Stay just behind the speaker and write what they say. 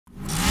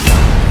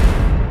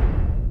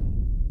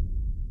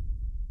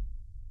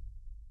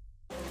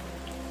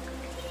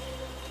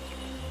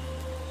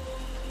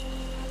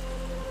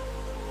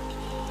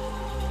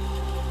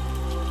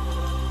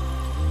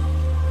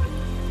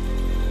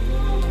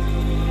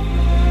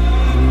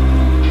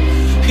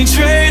He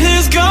traded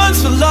his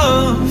guns for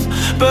love,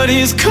 but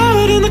he's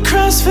caught in the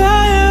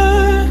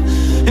crossfire.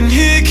 And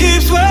he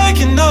keeps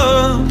waking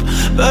up,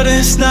 but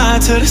it's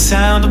not to the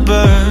sound of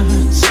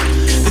birds.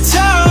 The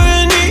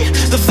tyranny,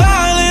 the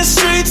violent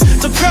streets,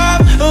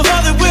 deprived of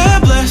all that we're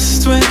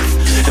blessed with,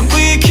 and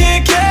we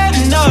can't get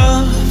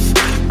enough,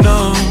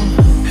 no.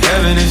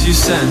 Heaven if you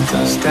sent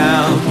us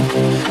down,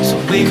 so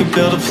we could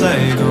build a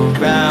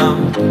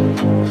playground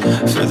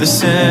for the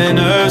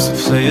sinners who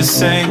play as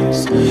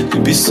saints.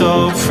 You'd be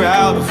so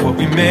proud of what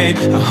we made.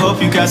 I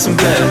hope you got some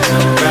beds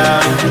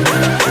around,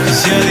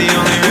 cause you're the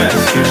only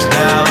refuge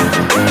now.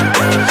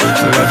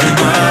 For every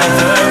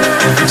mother,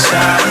 every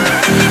child,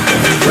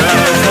 every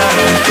brother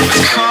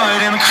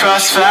caught in the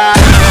crossfire.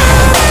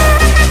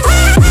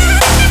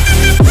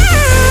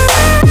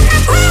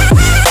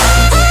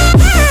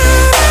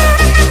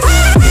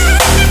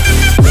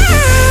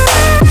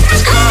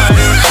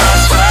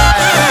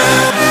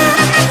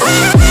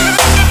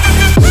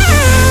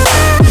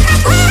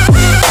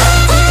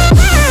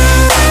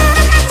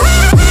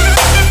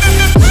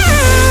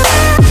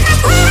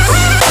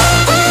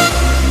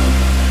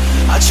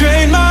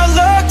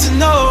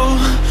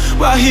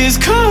 While he's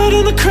caught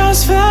in the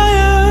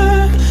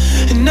crossfire,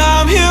 and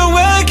I'm here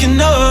waking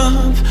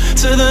up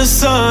to the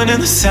sun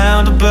and the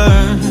sound of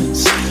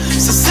birds.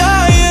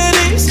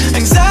 Society's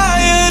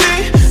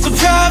anxiety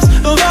deprives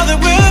of all that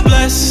we're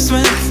blessed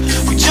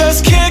with. We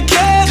just can't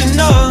get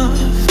enough,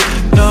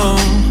 no.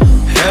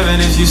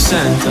 Heaven if you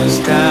sent us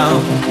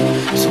down,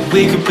 so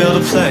we could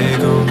build a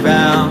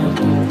playground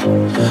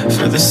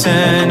for the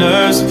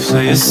sinners who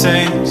play as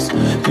saints.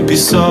 You'd be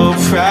so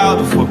proud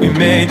of what we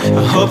made.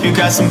 I hope you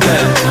got some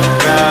beds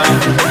around,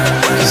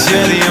 cause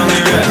you're the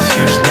only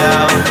refuge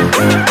now.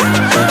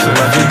 For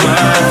every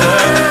mother,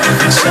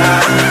 every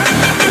child,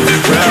 every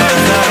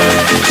brother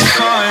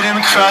caught in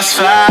the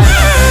crossfire.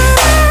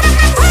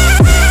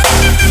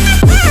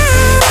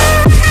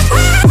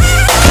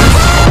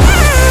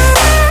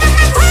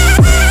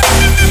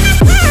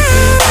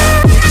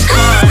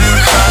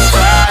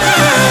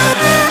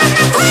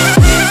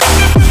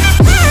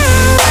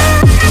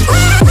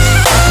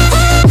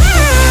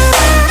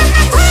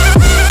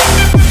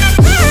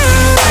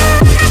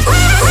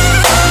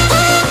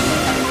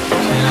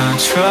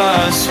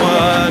 Trust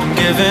what I'm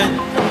given,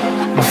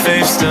 my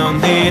faith still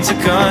needs a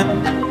gun.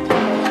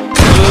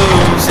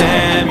 Lose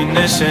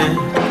ammunition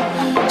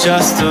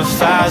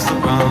justifies the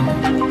wrong,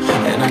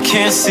 and I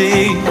can't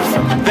see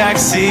from the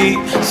backseat,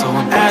 so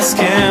I'm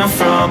asking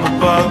from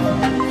above.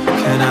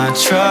 Can I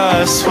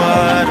trust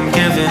what I'm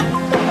given,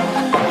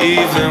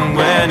 even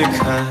when it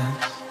cuts?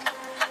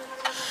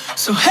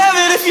 So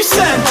heaven if you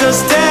sent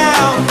us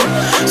down,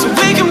 so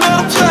we can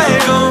build a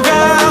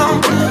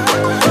playground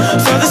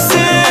for the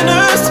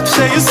sinners to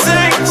play as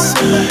saints.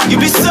 You'd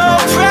be